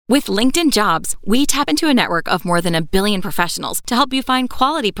With LinkedIn Jobs, we tap into a network of more than 1 billion professionals to help you find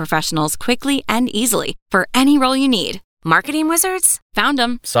quality professionals quickly and easily for any role you need. Marketing wizards? Found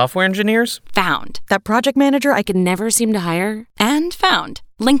them. Software engineers? Found. That project manager I could never seem to hire? And found.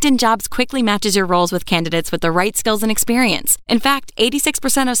 LinkedIn Jobs quickly matches your roles with candidates with the right skills and experience. In fact,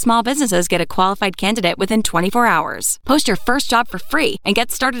 86% of small businesses get a qualified candidate within 24 hours. Post your first job for free and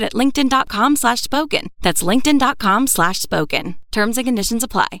get started at linkedin.com/spoken. That's linkedin.com/spoken. Terms and conditions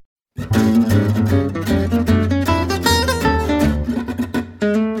apply.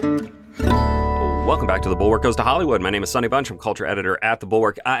 Welcome back to The Bulwark Goes to Hollywood. My name is Sonny Bunch. I'm culture editor at The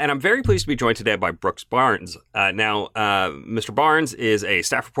Bulwark, and I'm very pleased to be joined today by Brooks Barnes. Mr. Barnes is a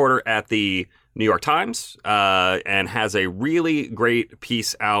staff reporter at the New York Times and has a really great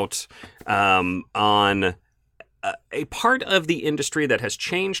piece out on a part of the industry that has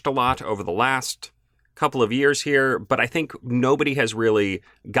changed a lot over the last couple of years here, but I think nobody has really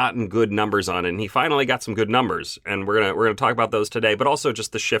gotten good numbers on it. And he finally got some good numbers, and we're gonna talk about those today, but also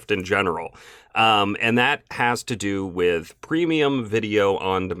just the shift in general. And that has to do with premium video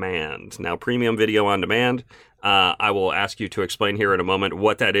on demand. Now, premium video on demand, I will ask you to explain here in a moment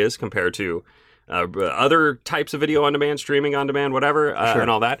what that is compared to other types of video on demand, streaming on demand, whatever, Sure. and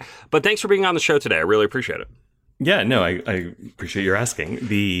all that. But thanks for being on the show today. I really appreciate it. Yeah, no, I appreciate your asking.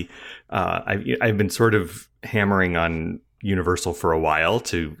 I've been sort of hammering on Universal for a while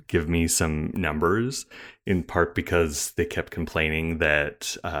to give me some numbers, in part because they kept complaining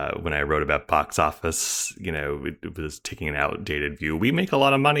that when I wrote about box office, it was taking an outdated view. We make a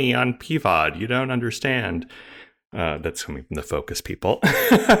lot of money on PVOD. You don't understand. That's coming from the Focus people.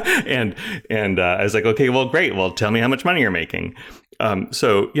 and I was like, okay, well, great. Well, tell me how much money you're making.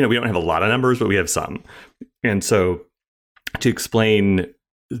 So, we don't have a lot of numbers, but we have some. And so to explain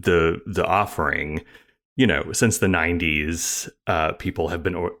the offering, since the 90s, people have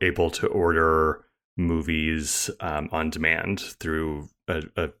been able to order movies on demand through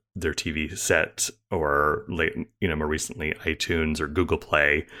their TV set or more recently iTunes or Google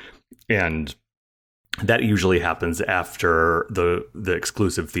Play. And that usually happens after the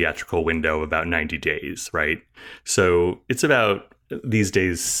exclusive theatrical window of about 90 days, right? So it's about, these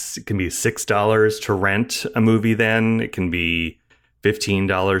days, it can be $6 to rent a movie then. It can be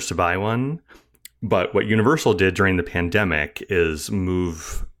 $15 to buy one. But what Universal did during the pandemic is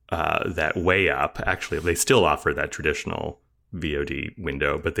move that way up. Actually, they still offer that traditional VOD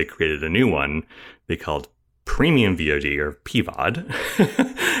window, but they created a new one they called Premium VOD or PVOD.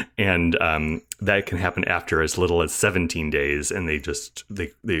 And that can happen after as little as 17 days. And they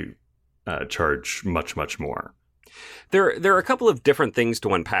charge much, much more. There are a couple of different things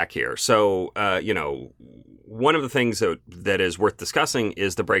to unpack here. So, one of the things that is worth discussing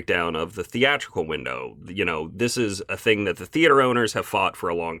is the breakdown of the theatrical window. This is a thing that the theater owners have fought for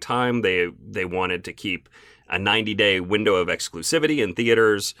a long time. They wanted to keep a 90-day window of exclusivity in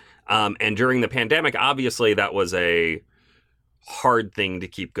theaters. And during the pandemic, obviously, that was a hard thing to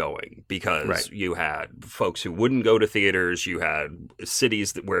keep going because you had folks who wouldn't go to theaters. You had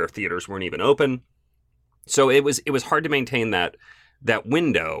cities where theaters weren't even open. So it was hard to maintain that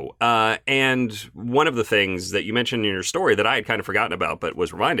window. And one of the things that you mentioned in your story that I had kind of forgotten about but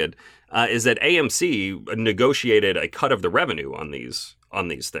was reminded is that AMC negotiated a cut of the revenue on these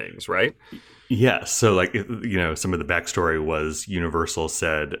things, right? Yeah. So some of the backstory was Universal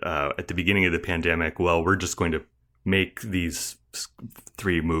said at the beginning of the pandemic, well, we're just going to make these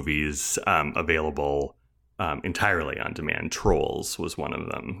 3 movies available entirely on demand. Trolls was one of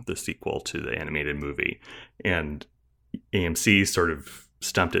them, the sequel to the animated movie. And AMC sort of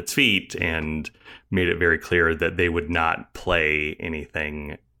stumped its feet and made it very clear that they would not play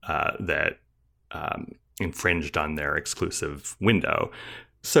anything that infringed on their exclusive window.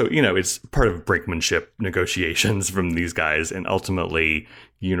 So, it's part of brinkmanship negotiations from these guys. And ultimately,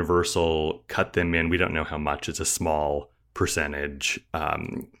 Universal cut them in. We don't know how much. It's a small percentage.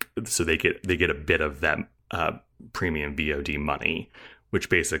 So they get a bit of that premium VOD money, which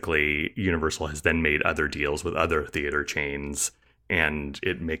basically Universal has then made other deals with other theater chains, and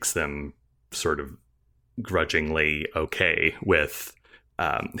it makes them sort of grudgingly okay with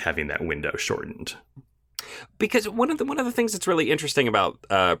having that window shortened. Because one of the things that's really interesting about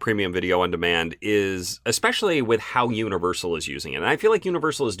premium video on demand is, especially with how Universal is using it, and I feel like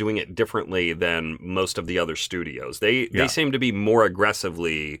Universal is doing it differently than most of the other studios. They seem to be more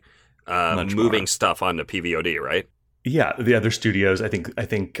aggressively moving stuff onto PVOD, right? Yeah, the other studios, I think,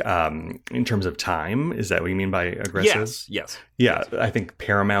 in terms of time, is that what you mean by aggressive? Yes. Yeah, I think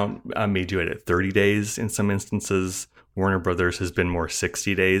Paramount may do it at 30 days in some instances. Warner Brothers has been more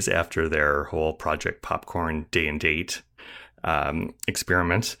 60 days after their whole Project Popcorn day and date.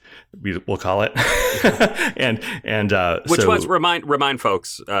 experiment, we'll call it. Which was remind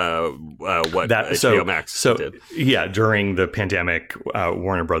folks what that, HBO Max did. Yeah, during the pandemic,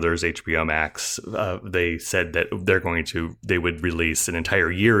 Warner Brothers, HBO Max, they said that they would release an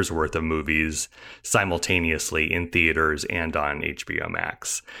entire year's worth of movies simultaneously in theaters and on HBO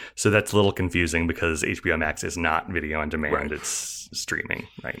Max. So that's a little confusing because HBO Max is not video on demand; right. It's streaming,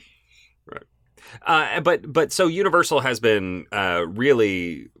 right? Right. But so Universal has been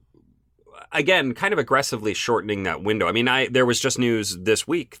really, again, kind of aggressively shortening that window. I mean, there was just news this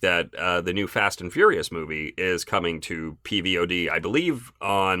week that the new Fast and Furious movie is coming to PVOD, I believe,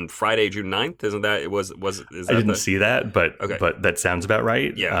 on Friday, June 9th. Isn't that I didn't see that, but that sounds about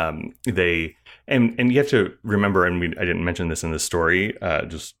right. Yeah. And you have to remember, and I didn't mention this in the story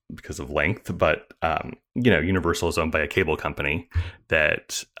just because of length, but Universal is owned by a cable company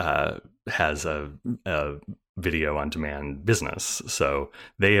that has a video on demand business. So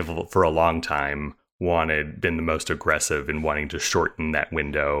they have for a long time been the most aggressive in wanting to shorten that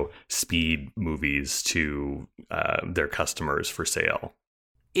window, speed movies to their customers for sale.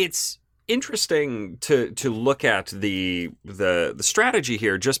 It's interesting to look at the strategy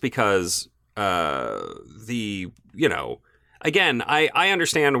here, just because again, I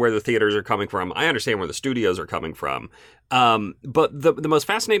understand where the theaters are coming from. I understand where the studios are coming from. But the most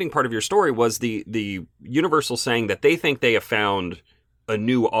fascinating part of your story was the Universal saying that they think they have found a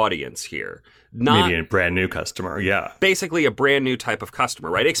new audience here. Maybe a brand new customer, yeah. Basically a brand new type of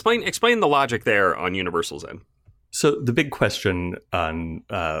customer, right? Explain the logic there on Universal's end. So the big question on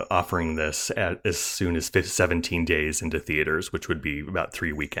offering this as soon as 17 days into theaters, which would be about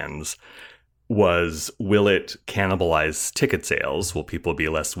 3 weekends, was, will it cannibalize ticket sales? Will people be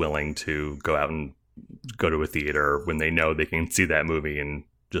less willing to go out and go to a theater when they know they can see that movie in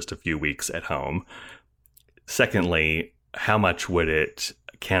just a few weeks at home? Secondly, how much would it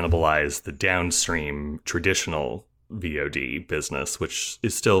cannibalize the downstream traditional VOD business, which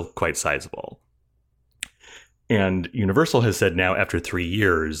is still quite sizable? And Universal has said now, after 3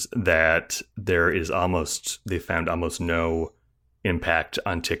 years, that they found almost no impact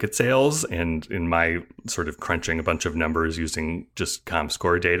on ticket sales. And in my sort of crunching a bunch of numbers using just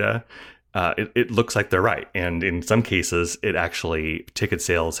ComScore data, it looks like they're right. And in some cases, ticket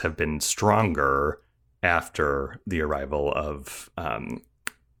sales have been stronger after the arrival of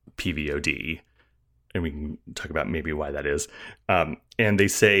PVOD. And we can talk about maybe why that is. And they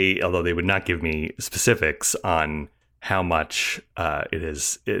say, although they would not give me specifics on how much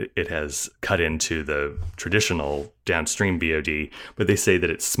it has cut into the traditional downstream VOD, but they say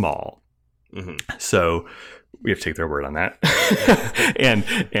that it's small. Mm-hmm. So we have to take their word on that.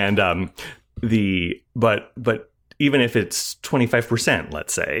 but even if it's 25%,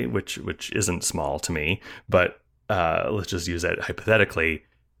 let's say, which isn't small to me, but let's just use that hypothetically,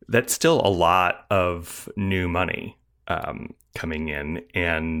 that's still a lot of new money coming in.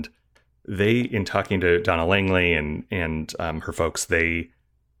 And in talking to Donna Langley and her folks, they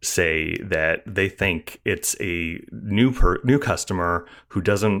say that they think it's a new customer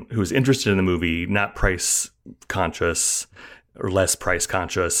who's interested in the movie, not price conscious or less price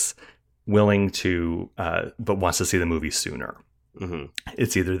conscious, willing to, but wants to see the movie sooner. Mm-hmm.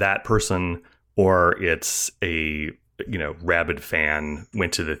 It's either that person or it's a rabid fan,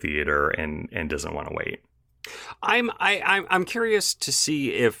 went to the theater and doesn't want to wait. I'm curious to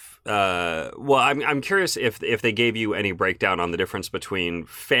see if I'm curious if they gave you any breakdown on the difference between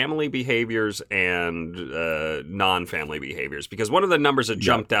family behaviors and non-family behaviors, because one of the numbers that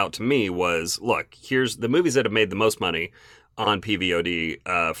jumped out to me was, look, here's the movies that have made the most money on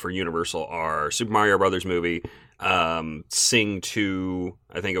PVOD for Universal are Super Mario Brothers movie, Sing 2,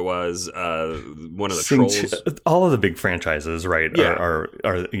 I think it was, one of the Trolls. All of the big franchises, right, are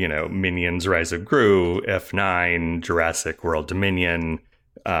Minions, Rise of Gru, F9, Jurassic World Dominion.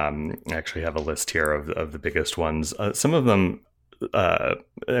 I actually have a list here of the biggest ones. Some of them,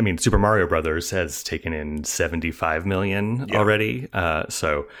 Super Mario Brothers has taken in 75 million already.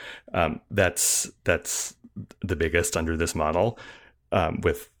 So that's the biggest under this model,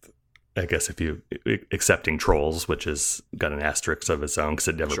 with, I guess, if you accepting Trolls, which has got an asterisk of its own because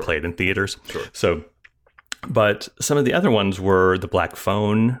it never played in theaters. Sure. So, but some of the other ones were The Black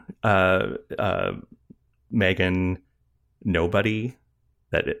Phone, Megan, Nobody,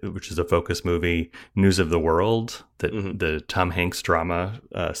 which is a Focus movie, News of the World, the Tom Hanks drama,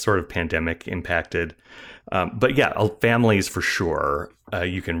 sort of pandemic impacted. But yeah, families for sure.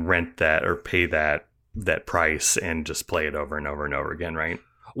 You can rent that or pay that price and just play it over and over and over again, right?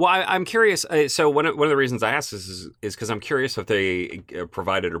 Well, I'm curious. So one of the reasons I asked this is because I'm curious if they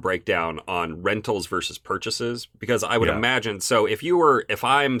provided a breakdown on rentals versus purchases. Because I would imagine. So if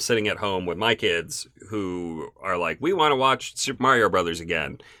I'm sitting at home with my kids who are like, we want to watch Super Mario Brothers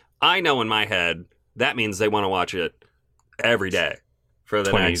again, I know in my head that means they want to watch it every day. For the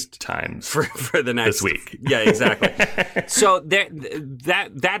 20 next times for the next this week. Yeah, exactly. So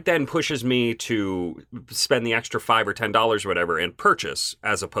that then pushes me to spend the extra $5 or $10 or whatever and purchase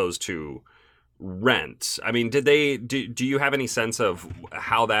as opposed to rent. I mean, do you have any sense of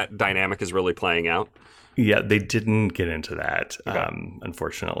how that dynamic is really playing out? Yeah, they didn't get into that,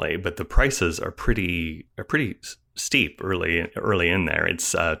 unfortunately. But the prices are pretty steep early in there.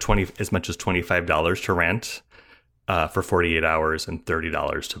 It's as much as $25 to rent. For 48 hours and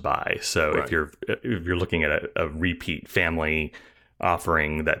 $30 to buy. So if you're looking at a repeat family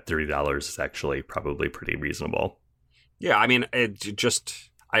offering, that $30 is actually probably pretty reasonable. Yeah, I mean,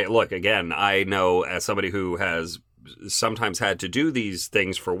 look, again, I know as somebody who has sometimes had to do these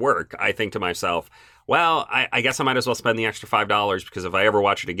things for work, I think to myself, well, I guess I might as well spend the extra $5 because if I ever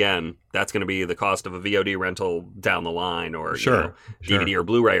watch it again, that's going to be the cost of a VOD rental down the line or DVD or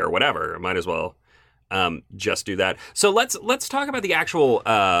Blu-ray or whatever. I might as well just do that. So let's talk about the actual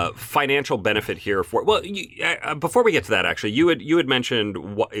financial benefit here. Before we get to that, actually, you had mentioned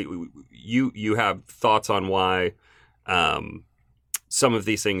you have thoughts on why some of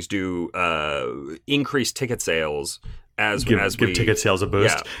these things do increase ticket sales give ticket sales a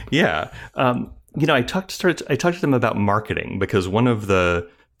boost. Yeah. I talked to them about marketing because one of the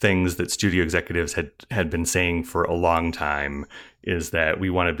things that studio executives had been saying for a long time is that we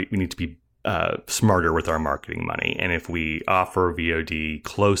need to be smarter with our marketing money. And if we offer VOD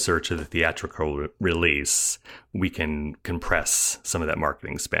closer to the theatrical release, we can compress some of that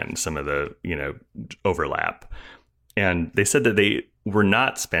marketing spend, some of the, overlap. And they said that they were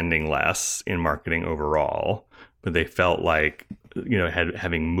not spending less in marketing overall, but they felt like,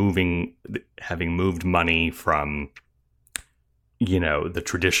 having moved money from, the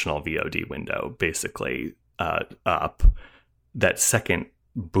traditional VOD window, basically, up, that second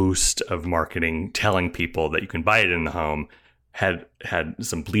boost of marketing telling people that you can buy it in the home had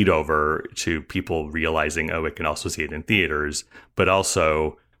some bleed over to people realizing, it can also see it in theaters, but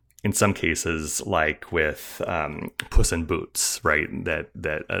also in some cases, like with Puss in Boots, right? That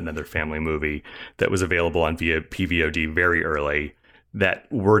another family movie that was available on PVOD very early,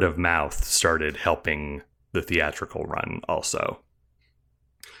 that word of mouth started helping the theatrical run also.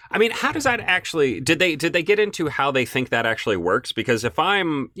 I mean, how does that actually? Did they get into how they think that actually works? Because if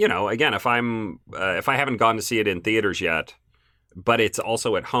I'm, if I haven't gone to see it in theaters yet, but it's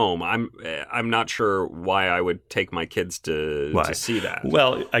also at home, I'm not sure why I would take my kids to see that.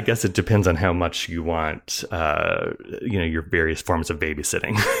 Well, I guess it depends on how much you want, your various forms of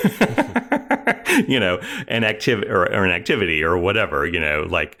babysitting. An activity or whatever,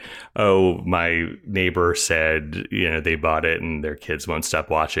 like, my neighbor said, they bought it and their kids won't stop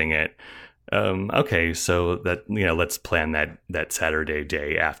watching it. Okay, so that, let's plan that Saturday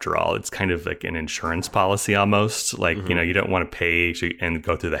day after all. It's kind of like an insurance policy almost. Like, you don't want to pay and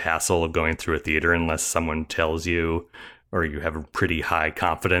go through the hassle of going through a theater unless someone tells you or you have a pretty high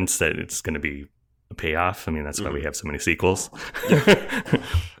confidence that it's going to be a payoff. I mean, that's why we have so many sequels.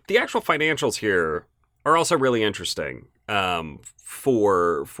 The actual financials here are also really interesting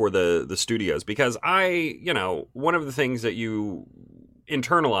for the studios because one of the things that you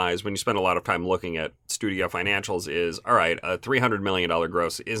internalize when you spend a lot of time looking at studio financials is, all right, a $300 million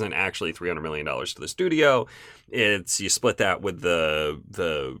gross isn't actually $300 million to the studio. It's you split that with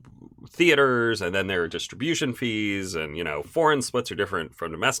the theaters, and then there are distribution fees, and foreign splits are different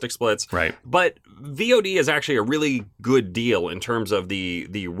from domestic splits. Right. But VOD is actually a really good deal in terms of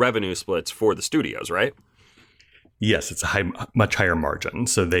the revenue splits for the studios, right? Yes, it's a much higher margin.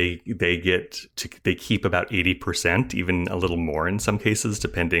 So they keep about 80%, even a little more in some cases,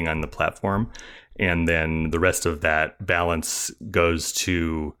 depending on the platform. And then the rest of that balance goes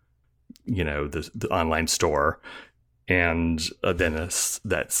to, the online store, and then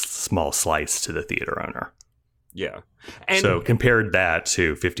that small slice to the theater owner. Yeah. And so compared that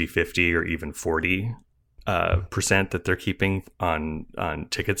to 50-50 or even 40% that they're keeping on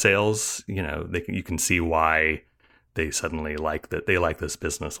ticket sales, you can see why they suddenly like that. They like this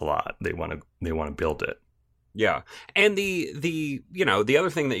business a lot. They want to build it. Yeah. And the other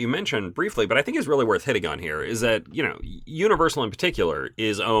thing that you mentioned briefly, but I think is really worth hitting on here is that, Universal in particular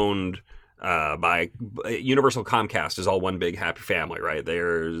is owned by Universal Comcast is all one big happy family, right?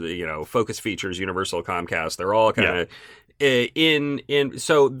 There's, Focus Features, Universal Comcast, they're all kind of in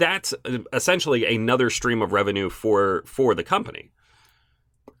so that's essentially another stream of revenue for the company.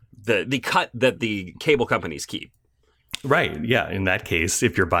 the cut that the cable companies keep. Right. Yeah. In that case,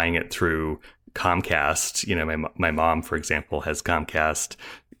 if you're buying it through Comcast, my mom, for example, has Comcast.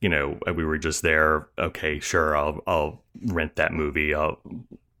 We were just there. Okay, sure. I'll rent that movie. I'll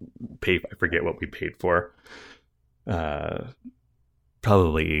pay. I forget what we paid for.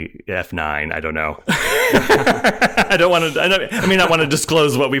 Probably F9. I don't know. I don't want to. I may not want to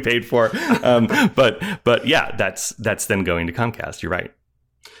disclose what we paid for. But yeah, that's then going to Comcast. You're right.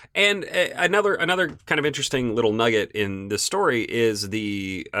 And another kind of interesting little nugget in this story is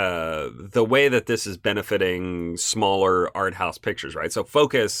the way that this is benefiting smaller art house pictures, right? So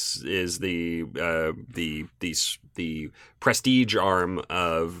Focus is the prestige arm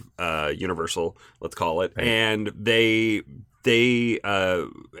of Universal, let's call it, right. And they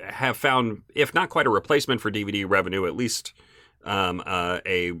have found, if not quite a replacement for DVD revenue, at least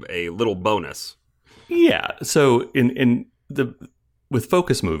a little bonus. Yeah. So with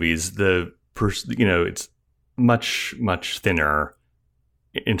Focus movies, it's much thinner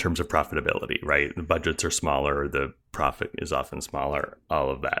in terms of profitability, right? The budgets are smaller, the profit is often smaller, all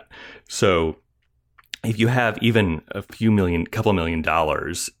of that. So if you have even a couple $1 million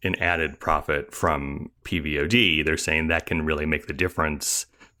in added profit from PVOD, they're saying that can really make the difference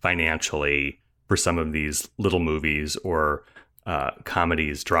financially for some of these little movies or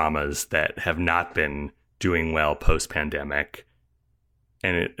comedies, dramas that have not been doing well post-pandemic.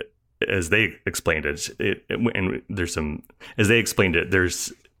 And as they explained it, it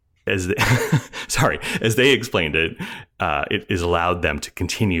is allowed them to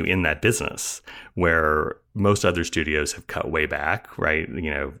continue in that business where most other studios have cut way back, right?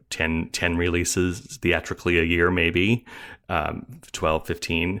 10 releases theatrically a year, maybe 12,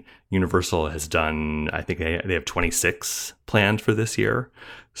 15. Universal has done, I think they have 26 planned for this year.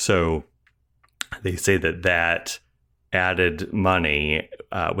 So they say that added money,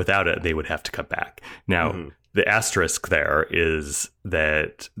 without it, they would have to cut back. Now, the asterisk there is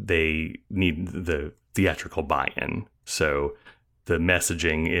that they need the theatrical buy-in. So the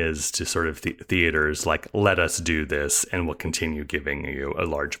messaging is to sort of theaters like, let us do this and we'll continue giving you a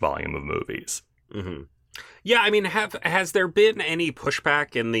large volume of movies. Mm-hmm. Yeah, I mean, has there been any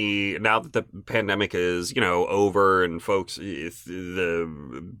pushback now that the pandemic is, over and folks,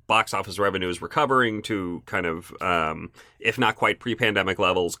 the box office revenue is recovering to kind of, if not quite pre-pandemic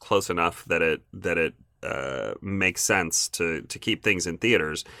levels, close enough that it makes sense to keep things in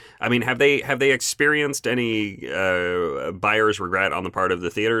theaters? I mean, have they experienced any buyer's regret on the part of the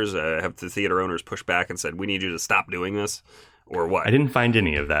theaters? Have the theater owners pushed back and said, we need you to stop doing this? Or what? I didn't find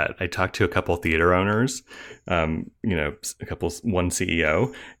any of that. I talked to a couple of theater owners, one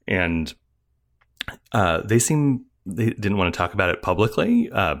CEO, and they didn't want to talk about it publicly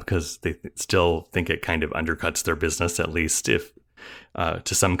because they still think it kind of undercuts their business, at least if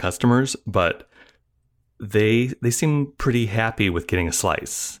to some customers. But they seem pretty happy with getting a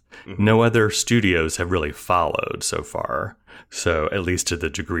slice. Mm-hmm. No other studios have really followed so far. So at least to the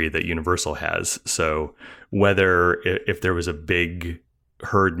degree that Universal has. So whether if there was a big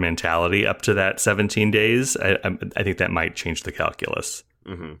herd mentality up to that 17 days, I think that might change the calculus.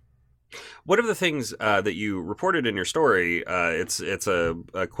 Mm-hmm. One of the things that you reported in your story, it's a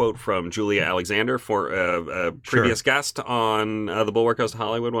quote from Julia Alexander, for a previous guest on The Bulwark Goes to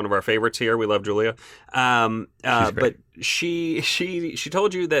Hollywood, one of our favorites here. We love Julia. But she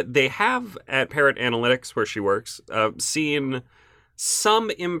told you that they have at Parrot Analytics, where she works, seen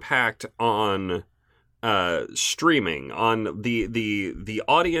some impact on streaming, on the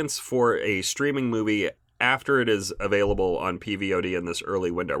audience for a streaming movie after it is available on PVOD in this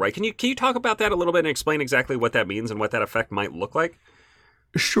early window, right? Can you talk about that a little bit and explain exactly what that means and what that effect might look like?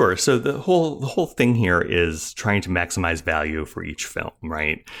 Sure. So the whole thing here is trying to maximize value for each film,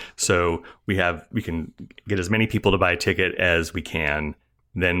 right? So we can get as many people to buy a ticket as we can.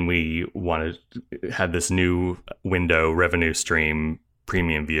 Then we want to have this new window revenue stream,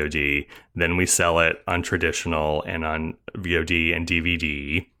 premium VOD. Then we sell it on traditional and on VOD and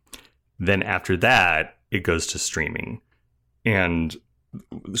DVD. Then after that, it goes to streaming. And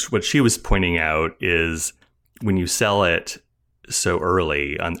what she was pointing out is when you sell it so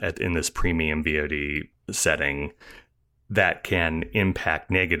early in this premium VOD setting, that can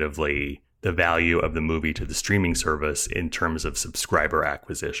impact negatively the value of the movie to the streaming service in terms of subscriber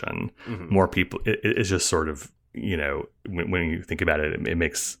acquisition. Mm-hmm. More people, it's just sort of, when you think about it, it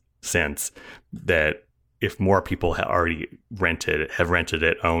makes sense that if more people have rented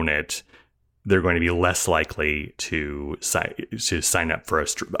it, own it, they're going to be less likely to sign up for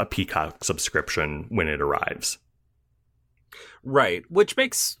a Peacock subscription when it arrives. Right, which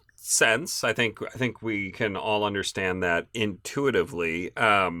makes sense. I think we can all understand that intuitively.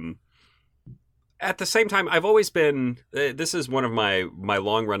 At the same time, I've always been. This is one of my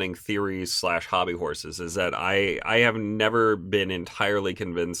long running theories / hobby horses. Is that I have never been entirely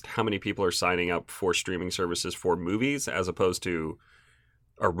convinced how many people are signing up for streaming services for movies as opposed to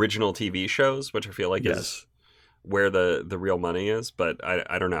original TV shows, which I feel like is where the real money is. But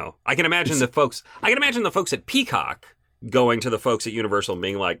I don't know. I can imagine the folks at Peacock going to the folks at Universal and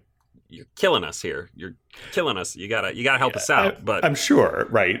being like, "You're killing us here. You're killing us. You gotta help us out." But I'm sure,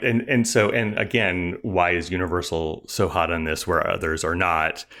 right? And again, why is Universal so hot on this where others are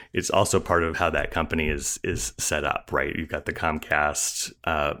not? It's also part of how that company is set up, right? You've got the Comcast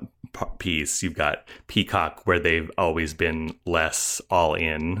piece. You've got Peacock, where they've always been less all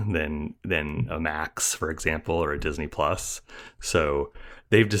in than a Max, for example, or a Disney Plus. So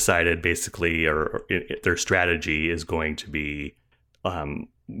they've decided basically, or their strategy is going to be,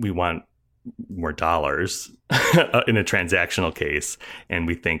 we want more dollars in a transactional case. And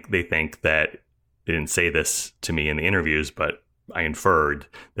they think that, they didn't say this to me in the interviews, but I inferred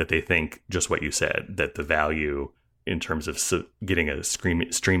that they think just what you said, that the value in terms of getting a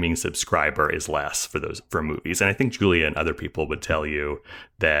streaming subscriber is less for movies. And I think Julia and other people would tell you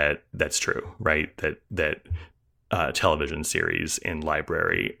that that's true, right? That television series and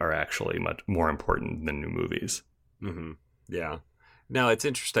library are actually much more important than new movies. Mm-hmm. Yeah. No, it's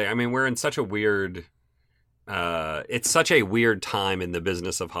interesting. I mean, we're in such a weird, it's such a weird time in the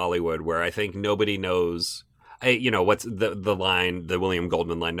business of Hollywood where I think nobody knows, what's the line, the William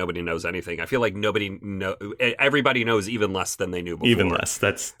Goldman line, nobody knows anything. I feel like everybody knows even less than they knew before. Even less.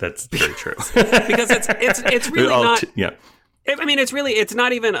 That's very true. Because it's really not. Yeah. I mean, it's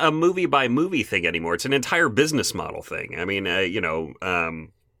not even a movie by movie thing anymore. It's an entire business model thing. I mean,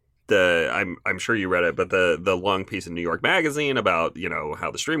 I'm sure you read it, but the long piece in New York Magazine about,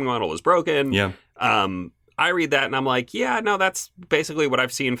 how the streaming model is broken. Yeah. I read that and I'm like, yeah, no, that's basically what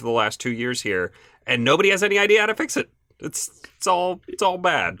I've seen for the last 2 years here, and nobody has any idea how to fix it. It's all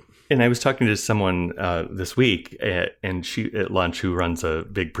bad. And I was talking to someone this week at lunch who runs a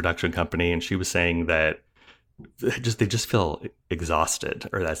big production company, and she was saying that they just feel exhausted,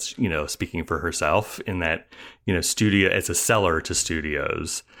 or that's, speaking for herself, in that, studio as a seller to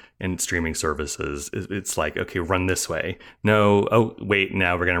studios and streaming services, it's like, okay, run this way. No, oh, wait,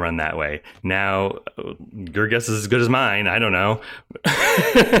 now we're going to run that way. Now, your guess is as good as mine. I don't know.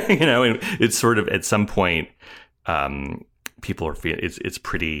 And it's sort of, at some point, people are feeling, it's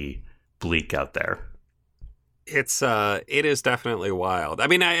pretty bleak out there. It is definitely wild. I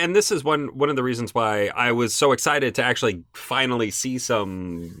mean, and this is one of the reasons why I was so excited to actually finally see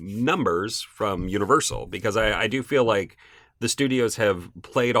some numbers from Universal, because I do feel like the studios have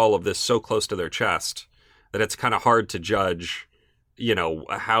played all of this so close to their chest that it's kind of hard to judge,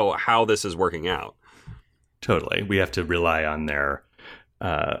 how this is working out. Totally. We have to rely on their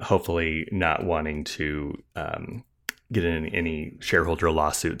hopefully not wanting to get in any shareholder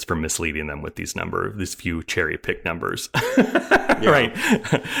lawsuits for misleading them with these few cherry pick numbers. Right.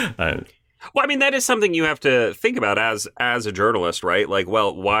 Well, I mean, that is something you have to think about as a journalist, right? Like,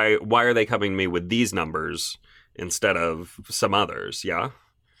 well, why are they coming to me with these numbers instead of some others? Yeah.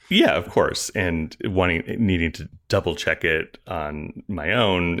 Yeah, of course. And needing to double check it on my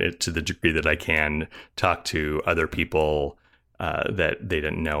own to the degree that I can, talk to other people that they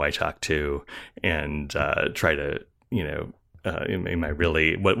didn't know I talked to, and try to, am I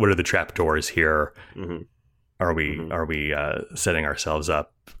really, what are the trap doors here? Mm-hmm. Are we setting ourselves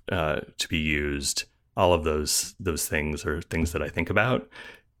up to be used? All of those things are things that I think about.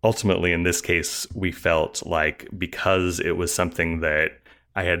 Ultimately, in this case, we felt like, because it was something that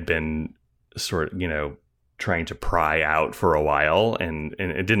I had been sort of, trying to pry out for a while, and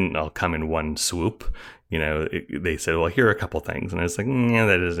it didn't all come in one swoop. They said, well, here are a couple things. And I was like,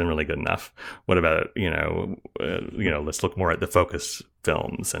 that isn't really good enough. What about, let's look more at the focus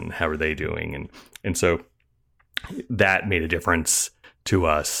films and how are they doing? And so that made a difference to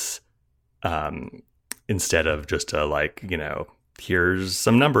us, instead of just here's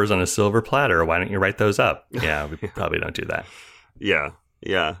some numbers on a silver platter. Why don't you write those up? Yeah, we probably don't do that. Yeah.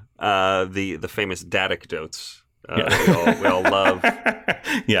 Yeah. The famous Dadecdotes. We all love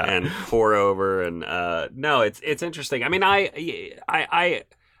yeah, and pour over. And no, it's interesting. I mean, I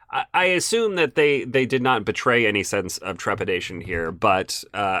assume that they did not betray any sense of trepidation here, but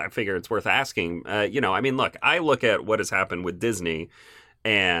I figure it's worth asking. I mean, look at what has happened with Disney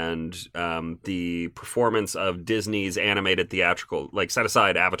and the performance of Disney's animated theatrical, like, set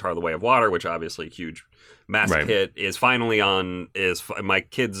aside Avatar: The Way of Water, which obviously huge, massive hit, is finally on. My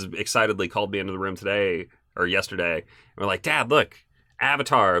kids excitedly called me into the room today or yesterday. And we're like, Dad, look,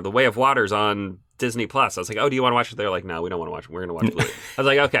 Avatar: The Way of Water's on Disney Plus. I was like, oh, do you want to watch it? They're like, no, we don't want to watch it. We're going to watch it. I was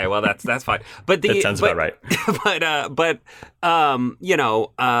like, okay, well, that's fine. But that sounds about right.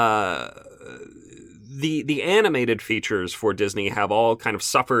 The animated features for Disney have all kind of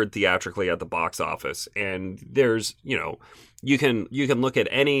suffered theatrically at the box office, and there's, you can look at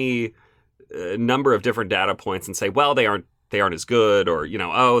any number of different data points and say, well, they aren't as good, or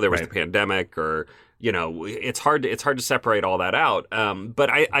there was the pandemic, or it's hard to separate all that out. But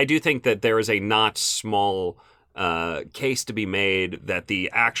I do think that there is a not small case to be made that the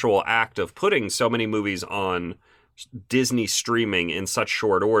actual act of putting so many movies on Disney streaming in such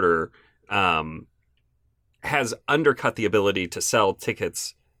short order has undercut the ability to sell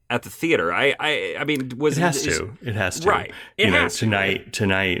tickets at the theater. I mean, it has to, right?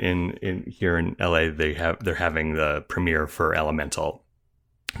 Tonight in here in LA, they're having the premiere for Elemental,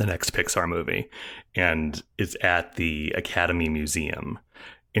 the next Pixar movie, and it's at the Academy Museum.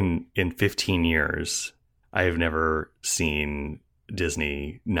 In 15 years, I have never seen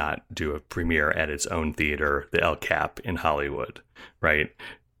Disney not do a premiere at its own theater, the El Cap in Hollywood, right?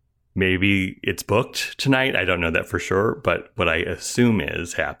 Maybe it's booked tonight. I don't know that for sure. But what I assume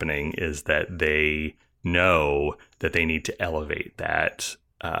is happening is that they know that they need to elevate that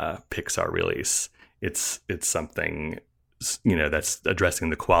Pixar release. It's something, that's addressing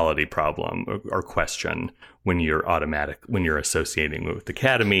the quality problem or question when you're associating with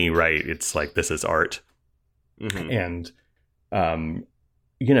Academy, right? It's like, this is art. Mm-hmm. And,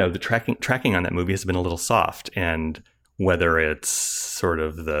 the tracking on that movie has been a little soft, and whether it's sort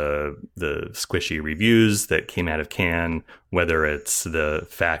of the squishy reviews that came out of Cannes, whether it's the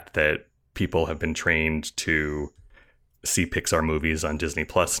fact that people have been trained to see Pixar movies on Disney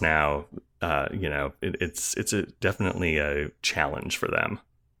Plus now, it's definitely a challenge for them.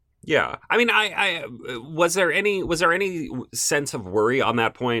 Yeah, I mean, was there any sense of worry on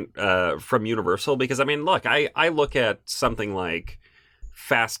that point from Universal? Because I mean, look, I look at something like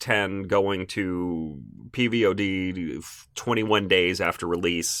Fast 10 going to PVOD 21 days after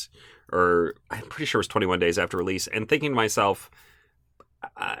release, or I'm pretty sure it was 21 days after release, and thinking to myself,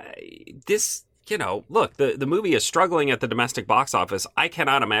 look, the movie is struggling at the domestic box office. I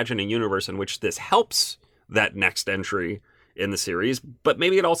cannot imagine a universe in which this helps that next entry in the series, but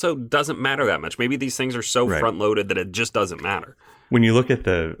maybe it also doesn't matter that much. Maybe these things are so front-loaded that it just doesn't matter. When you look at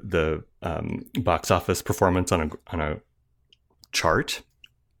the box office performance on a chart,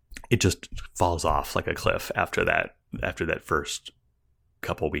 it just falls off like a cliff after that first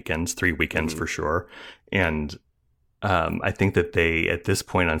couple weekends, 3 weekends for sure. And I think that they, at this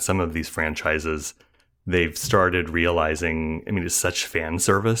point on some of these franchises, they've started realizing, I mean, it's such fan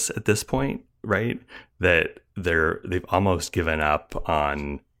service at this point, right? That they've almost given up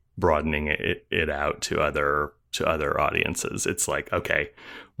on broadening it out to other audiences. It's like, okay,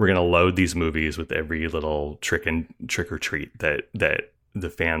 we're going to load these movies with every little trick or treat that the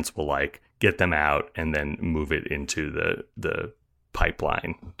fans will like, get them out, and then move it into the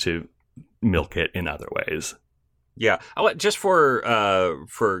pipeline to milk it in other ways. Yeah. Just for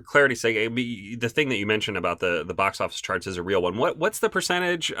clarity's sake, the thing that you mentioned about the box office charts is a real one. What's the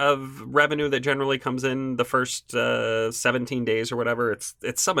percentage of revenue that generally comes in the first 17 days or whatever? It's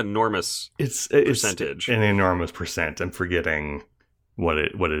some enormous percentage. It's an enormous percent. I'm forgetting what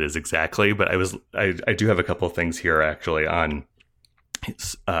it is exactly, but I do have a couple of things here actually on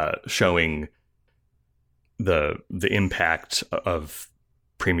showing the impact of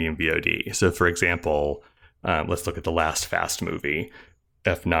premium VOD. So, for example, let's look at the last Fast movie,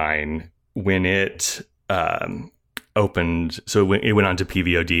 F9, when it opened. So it went on to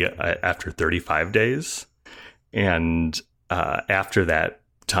PVOD after 35 days, and after that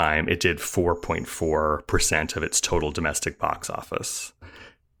time, it did 4.4% of its total domestic box office.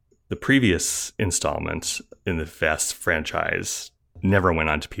 The previous installment in the Fast franchise never went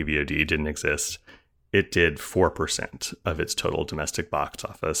on to PVOD, didn't exist. It did 4% of its total domestic box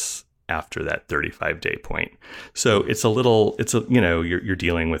office after that 35-day point. So you're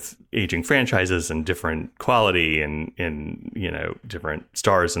dealing with aging franchises and different quality and different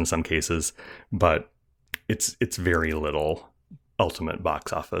stars in some cases, but it's very little ultimate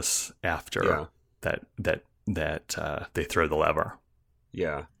box office after that they throw the lever.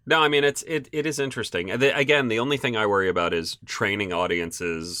 Yeah. No, I mean, it is interesting. Again, the only thing I worry about is training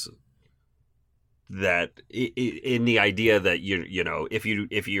audiences that in the idea that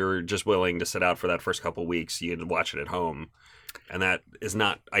if you're just willing to sit out for that first couple weeks, you can watch it at home, and that is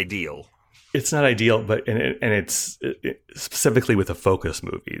not ideal. It's not ideal, but it's specifically with the focus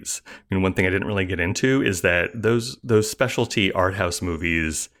movies. I mean, one thing I didn't really get into is that those specialty art house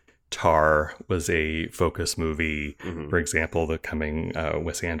movies Tar was a focus movie, for example, the coming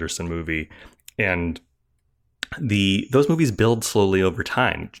Wes Anderson movie. And those movies build slowly over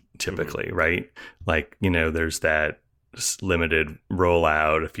time, typically, right? Like, there's that limited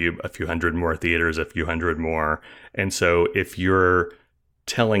rollout, a few hundred more theaters, a few hundred more. And so if you're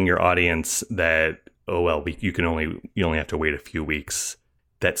telling your audience that, oh, well, you only have to wait a few weeks,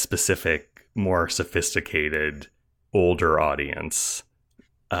 that specific, more sophisticated, older audience,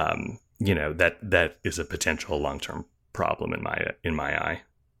 that is a potential long-term problem in my eye.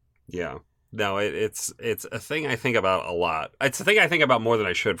 Yeah. No, it's a thing I think about a lot. It's a thing I think about more than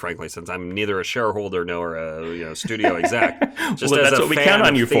I should, frankly, since I'm neither a shareholder nor a studio exec. Just well, that's what we count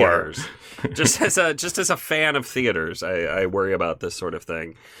on you for. just as a fan of theaters, I worry about this sort of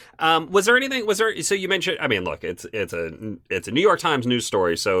thing. So you mentioned, I mean, look, it's a New York Times news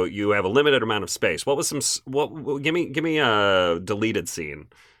story, so you have a limited amount of space. Give me a deleted scene,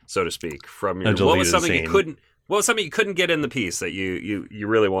 so to speak, from your, what was something you couldn't get in the piece that you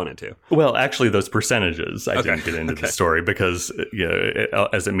really wanted to? Well, actually, those percentages I didn't get into the story because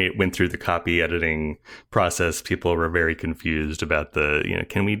as it went through the copy editing process, people were very confused about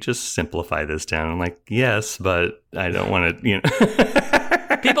can we just simplify this down? I'm like, yes, but I don't want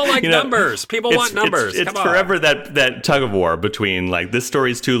to. People like numbers. People want numbers. It's forever that tug of war between like this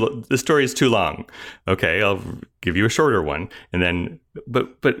story is too long. Okay, I'll give you a shorter one, and then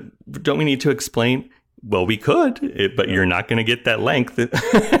but don't we need to explain? Well, we could, but you're not going to get that length.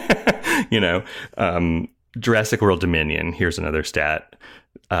 Jurassic World Dominion, here's another stat.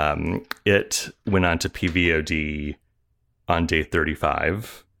 It went on to PVOD on day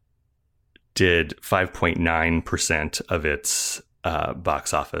 35, did 5.9% of its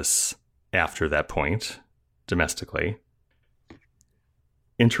box office after that point, domestically.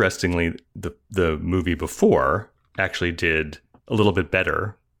 Interestingly, the movie before actually did a little bit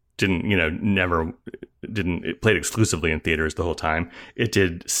better. It played exclusively in theaters the whole time. It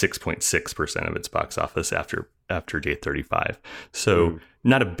did 6.6% of its box office after day 35. So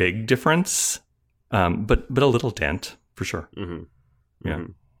not a big difference, but a little dent for sure. Mm-hmm. Yeah.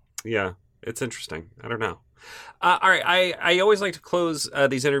 Mm-hmm. Yeah. It's interesting. I don't know. All right. I always like to close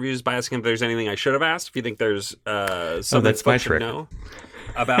these interviews by asking if there's anything I should have asked. If you think there's something that's my folks should trick. know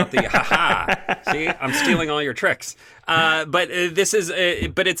about the See, I'm stealing all your tricks. But this is,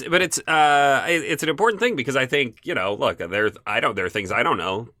 it's an important thing because I think look, there are things I don't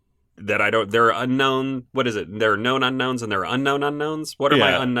know that I don't. There are unknown. What is it? There are known unknowns and there are unknown unknowns. What are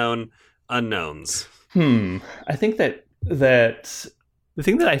my unknown unknowowns? I think that the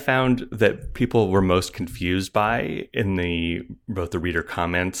thing that I found that people were most confused by in both the reader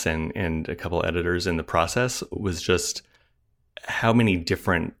comments and a couple editors in the process was just how many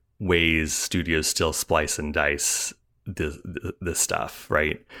different ways studios still splice and dice this stuff,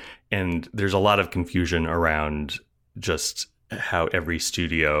 right? And there's a lot of confusion around just how every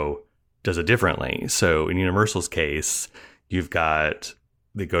studio does it differently. So in Universal's case, they go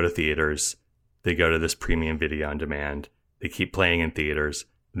to theaters, they go to this premium video on demand, they keep playing in theaters,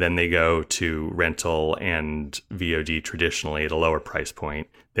 then they go to rental and VOD traditionally at a lower price point.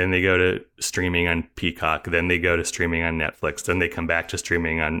 Then they go to streaming on Peacock. Then they go to streaming on Netflix. Then they come back to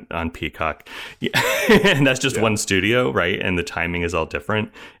streaming on Peacock. And that's just one studio, right? And the timing is all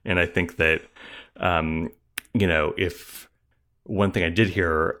different. And I think that, if one thing I did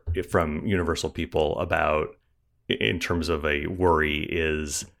hear from Universal people about in terms of a worry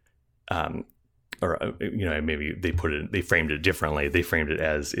is, maybe they framed it differently. They framed it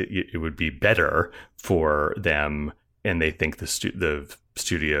as it would be better for them, and they think the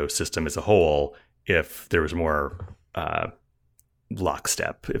studio system as a whole, if there was more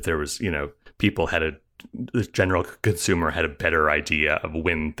lockstep, if there was, the general consumer had a better idea of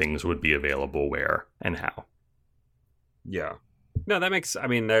when things would be available, where and how. Yeah. No,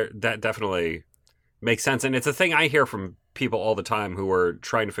 that definitely makes sense. And it's a thing I hear from people all the time who are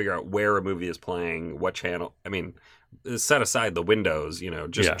trying to figure out where a movie is playing, what channel. I mean, set aside the windows,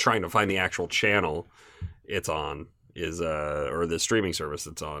 trying to find the actual channel it's on or the streaming service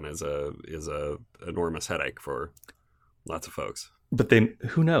it's on is a enormous headache for lots of folks. But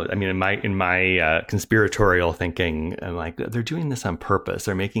who knows? I mean, in my conspiratorial thinking, I'm like, they're doing this on purpose.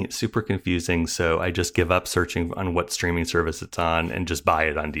 They're making it super confusing. So I just give up searching on what streaming service it's on and just buy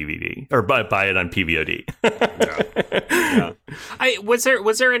it on DVD or buy it on PVOD. Yeah.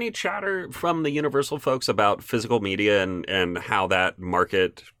 Was there any chatter from the Universal folks about physical media and how that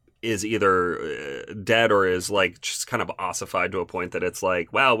market is either dead or is like just kind of ossified to a point that it's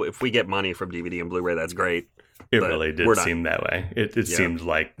like, well, if we get money from DVD and Blu-ray, that's great. It really did seem that way. It seemed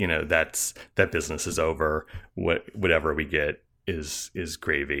like, that business is over. Whatever we get is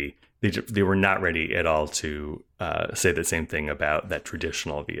gravy. They were not ready at all to say the same thing about that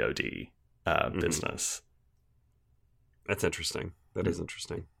traditional VOD business. That's interesting. That is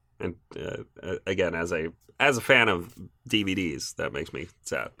interesting. And again, as a fan of DVDs, that makes me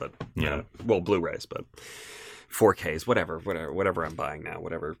sad. But Blu-rays, but 4Ks, whatever I'm buying now,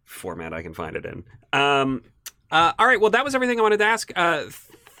 whatever format I can find it in. All right. Well, that was everything I wanted to ask.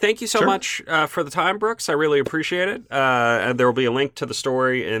 Thank you so much for the time, Brooks. I really appreciate it. And there will be a link to the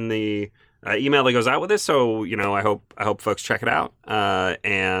story in the email that goes out with this. So, I hope folks check it out.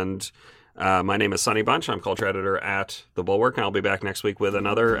 And my name is Sonny Bunch. I'm culture editor at The Bulwark, and I'll be back next week with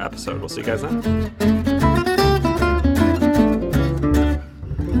another episode. We'll see you guys then.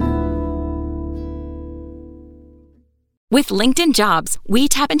 With LinkedIn Jobs, we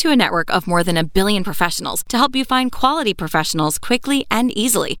tap into a network of more than 1 billion professionals to help you find quality professionals quickly and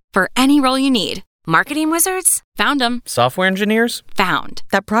easily for any role you need. Marketing wizards? Found them. Software engineers? Found.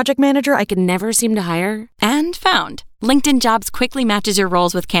 That project manager I could never seem to hire? And found. LinkedIn Jobs quickly matches your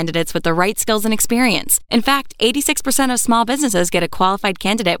roles with candidates with the right skills and experience. In fact, 86% of small businesses get a qualified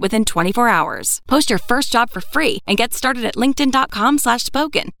candidate within 24 hours. Post your first job for free and get started at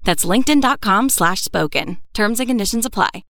linkedin.com/spoken. That's linkedin.com/spoken. Terms and conditions apply.